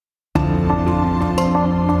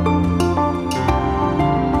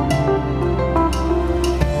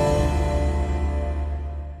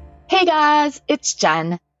guys, it's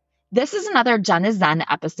Jen. This is another Jen is Zen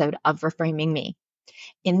episode of Reframing Me.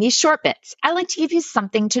 In these short bits, I like to give you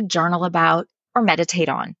something to journal about or meditate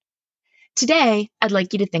on. Today, I'd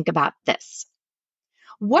like you to think about this.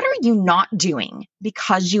 What are you not doing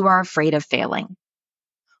because you are afraid of failing?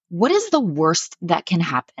 What is the worst that can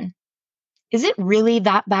happen? Is it really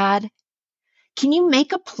that bad? Can you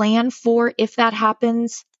make a plan for if that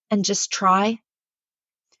happens and just try?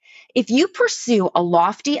 If you pursue a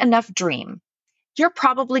lofty enough dream, you're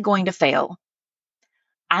probably going to fail.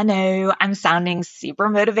 I know I'm sounding super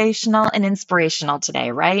motivational and inspirational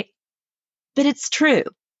today, right? But it's true.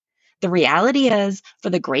 The reality is, for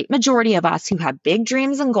the great majority of us who have big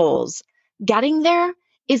dreams and goals, getting there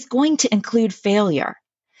is going to include failure.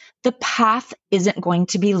 The path isn't going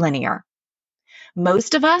to be linear.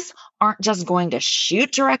 Most of us aren't just going to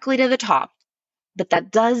shoot directly to the top, but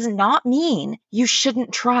that does not mean you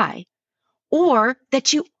shouldn't try or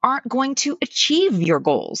that you aren't going to achieve your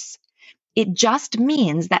goals. It just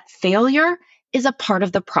means that failure is a part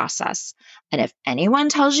of the process. And if anyone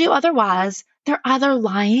tells you otherwise, they're either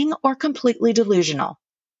lying or completely delusional.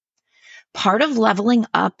 Part of leveling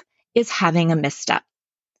up is having a misstep.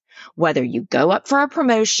 Whether you go up for a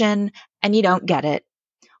promotion and you don't get it,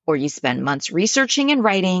 or you spend months researching and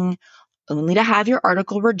writing only to have your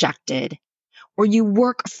article rejected, or you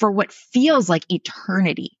work for what feels like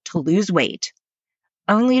eternity to lose weight,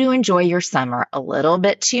 only to enjoy your summer a little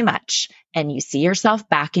bit too much, and you see yourself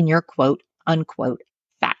back in your quote unquote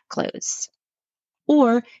fat clothes.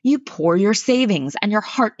 Or you pour your savings and your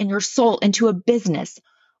heart and your soul into a business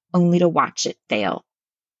only to watch it fail.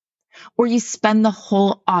 Or you spend the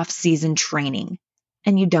whole off-season training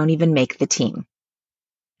and you don't even make the team.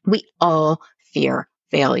 We all fear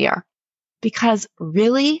failure because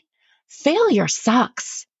really, failure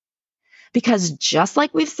sucks. Because just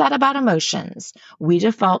like we've said about emotions, we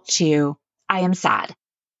default to, I am sad,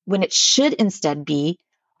 when it should instead be,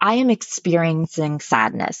 I am experiencing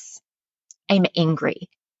sadness. I'm angry,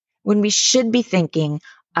 when we should be thinking,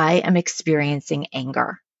 I am experiencing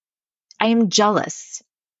anger. I am jealous.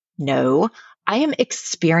 No, I am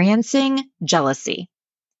experiencing jealousy.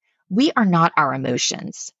 We are not our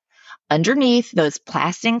emotions. Underneath those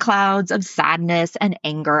plastic clouds of sadness and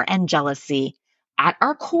anger and jealousy, at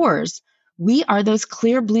our cores, we are those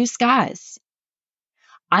clear blue skies.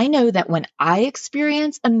 I know that when I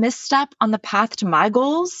experience a misstep on the path to my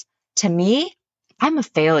goals, to me, I'm a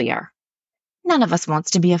failure. None of us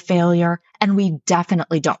wants to be a failure, and we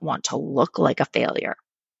definitely don't want to look like a failure.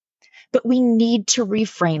 But we need to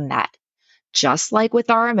reframe that. Just like with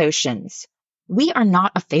our emotions, we are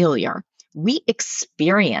not a failure. We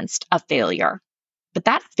experienced a failure, but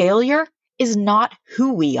that failure is not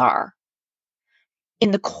who we are.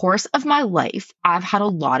 In the course of my life, I've had a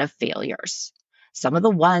lot of failures. Some of the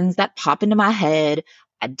ones that pop into my head,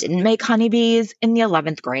 I didn't make honeybees in the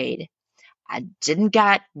 11th grade. I didn't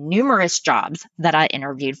get numerous jobs that I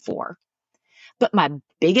interviewed for. But my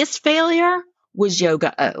biggest failure was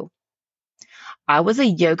Yoga O. I was a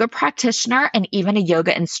yoga practitioner and even a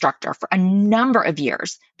yoga instructor for a number of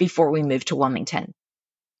years before we moved to Wilmington.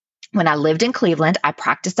 When I lived in Cleveland, I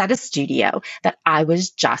practiced at a studio that I was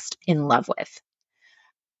just in love with.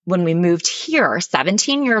 When we moved here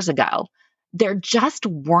 17 years ago, there just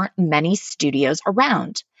weren't many studios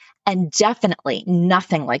around, and definitely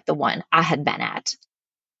nothing like the one I had been at.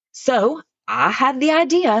 So I had the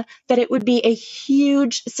idea that it would be a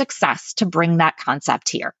huge success to bring that concept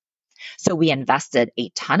here. So we invested a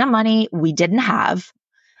ton of money we didn't have.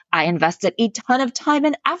 I invested a ton of time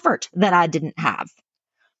and effort that I didn't have,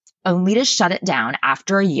 only to shut it down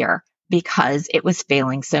after a year because it was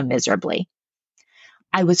failing so miserably.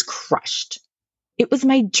 I was crushed. It was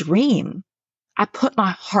my dream. I put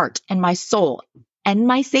my heart and my soul and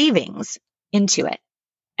my savings into it,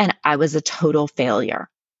 and I was a total failure.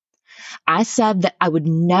 I said that I would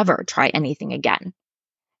never try anything again.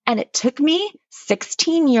 And it took me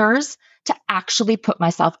 16 years to actually put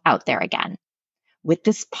myself out there again with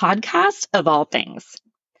this podcast of all things,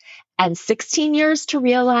 and 16 years to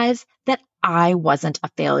realize that I wasn't a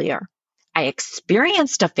failure. I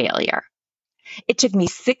experienced a failure. It took me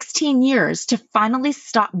 16 years to finally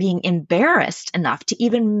stop being embarrassed enough to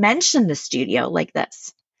even mention the studio like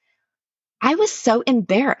this. I was so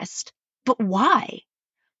embarrassed, but why?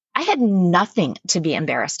 I had nothing to be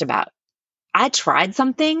embarrassed about. I tried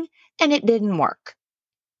something and it didn't work.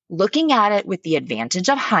 Looking at it with the advantage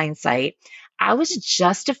of hindsight, I was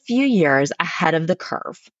just a few years ahead of the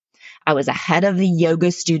curve. I was ahead of the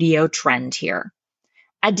yoga studio trend here.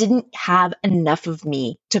 I didn't have enough of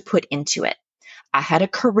me to put into it. I had a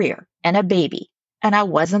career and a baby, and I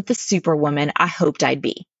wasn't the superwoman I hoped I'd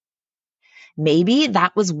be. Maybe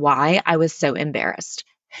that was why I was so embarrassed.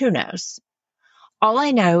 Who knows? All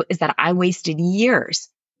I know is that I wasted years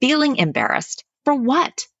feeling embarrassed. For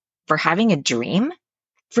what? For having a dream?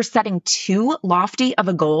 For setting too lofty of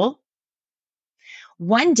a goal?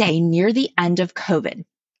 One day near the end of COVID,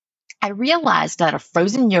 I realized that a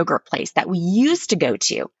frozen yogurt place that we used to go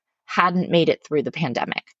to hadn't made it through the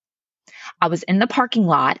pandemic. I was in the parking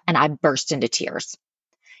lot and I burst into tears.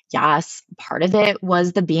 Yes, part of it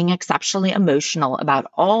was the being exceptionally emotional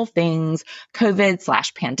about all things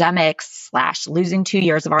COVID/pandemics/ losing 2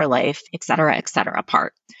 years of our life, et cetera,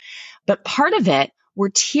 part. But part of it were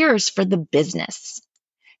tears for the business,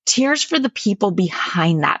 tears for the people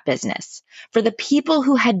behind that business, for the people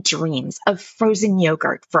who had dreams of frozen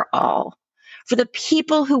yogurt for all, for the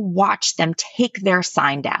people who watched them take their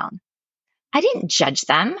sign down. I didn't judge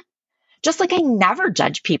them. Just like I never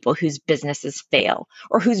judge people whose businesses fail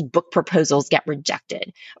or whose book proposals get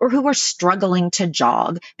rejected or who are struggling to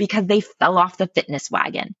jog because they fell off the fitness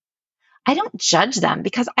wagon. I don't judge them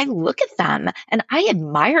because I look at them and I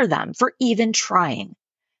admire them for even trying.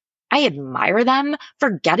 I admire them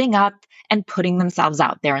for getting up and putting themselves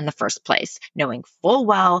out there in the first place, knowing full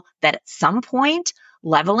well that at some point,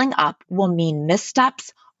 leveling up will mean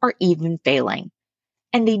missteps or even failing.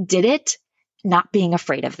 And they did it not being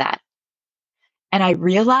afraid of that. And I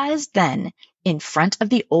realized then, in front of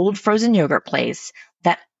the old frozen yogurt place,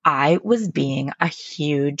 that I was being a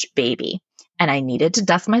huge baby and I needed to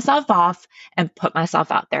dust myself off and put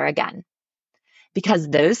myself out there again. Because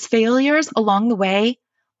those failures along the way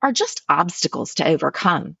are just obstacles to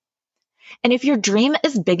overcome. And if your dream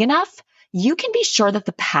is big enough, you can be sure that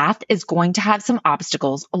the path is going to have some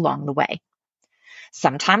obstacles along the way.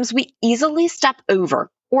 Sometimes we easily step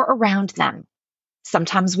over or around them.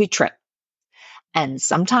 Sometimes we trip. And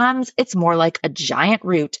sometimes it's more like a giant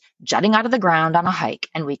root jutting out of the ground on a hike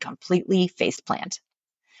and we completely faceplant.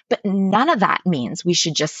 But none of that means we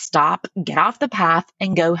should just stop, get off the path,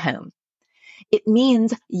 and go home. It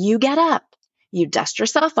means you get up, you dust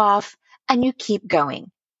yourself off, and you keep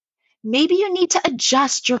going. Maybe you need to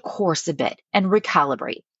adjust your course a bit and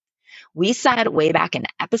recalibrate. We said way back in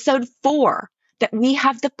episode 4 that we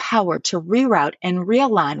have the power to reroute and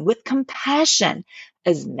realign with compassion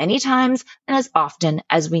as many times and as often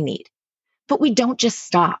as we need. But we don't just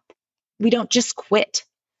stop. We don't just quit.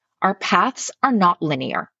 Our paths are not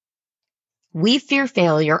linear. We fear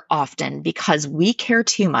failure often because we care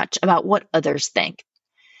too much about what others think.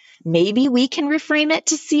 Maybe we can reframe it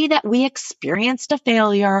to see that we experienced a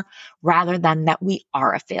failure rather than that we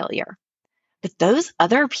are a failure. But those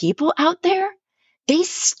other people out there, they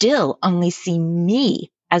still only see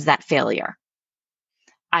me as that failure.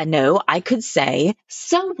 I know I could say,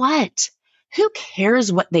 so what? Who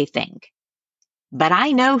cares what they think? But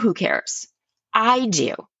I know who cares. I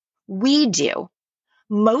do. We do.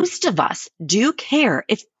 Most of us do care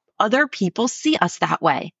if other people see us that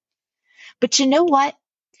way. But you know what?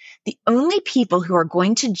 The only people who are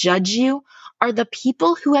going to judge you are the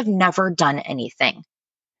people who have never done anything.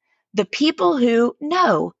 The people who,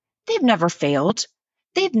 no, they've never failed.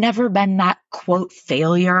 They've never been that, quote,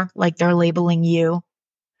 failure like they're labeling you.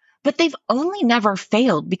 But they've only never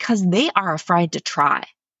failed because they are afraid to try.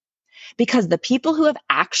 Because the people who have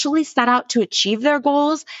actually set out to achieve their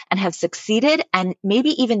goals and have succeeded and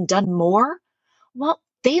maybe even done more, well,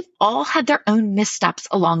 they've all had their own missteps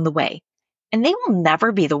along the way, and they will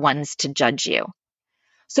never be the ones to judge you.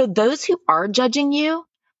 So those who are judging you,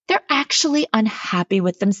 they're actually unhappy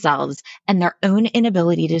with themselves and their own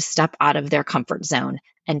inability to step out of their comfort zone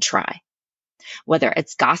and try. Whether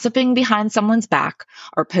it's gossiping behind someone's back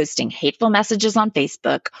or posting hateful messages on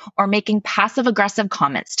Facebook or making passive-aggressive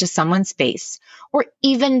comments to someone's face or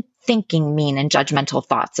even thinking mean and judgmental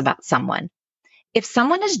thoughts about someone. If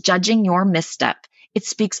someone is judging your misstep, it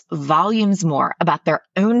speaks volumes more about their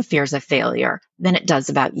own fears of failure than it does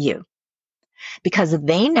about you. Because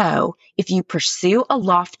they know if you pursue a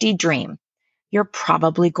lofty dream, you're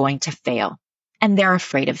probably going to fail. And they're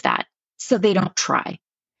afraid of that, so they don't try.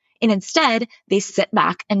 And instead, they sit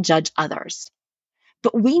back and judge others.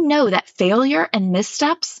 But we know that failure and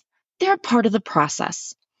missteps, they're part of the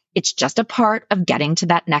process. It's just a part of getting to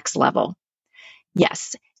that next level.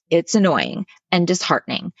 Yes, it's annoying and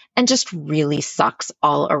disheartening and just really sucks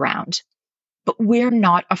all around. But we're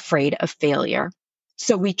not afraid of failure,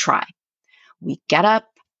 so we try. We get up,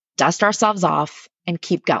 dust ourselves off, and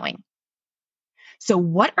keep going. So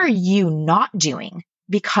what are you not doing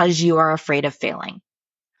because you are afraid of failing?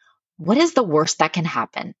 What is the worst that can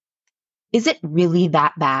happen? Is it really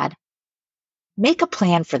that bad? Make a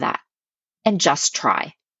plan for that and just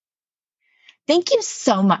try. Thank you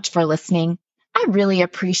so much for listening. I really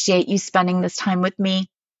appreciate you spending this time with me.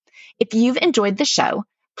 If you've enjoyed the show,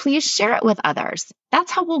 please share it with others.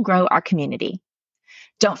 That's how we'll grow our community.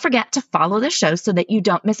 Don't forget to follow the show so that you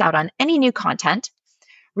don't miss out on any new content.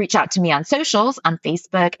 Reach out to me on socials. On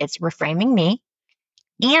Facebook, it's Reframing Me,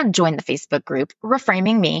 and join the Facebook group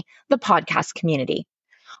Reframing Me, the podcast community.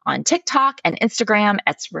 On TikTok and Instagram,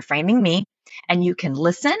 it's Reframing Me, and you can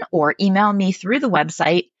listen or email me through the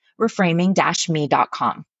website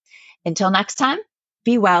reframing-me.com. Until next time,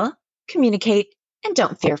 be well, communicate, and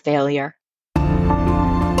don't fear failure.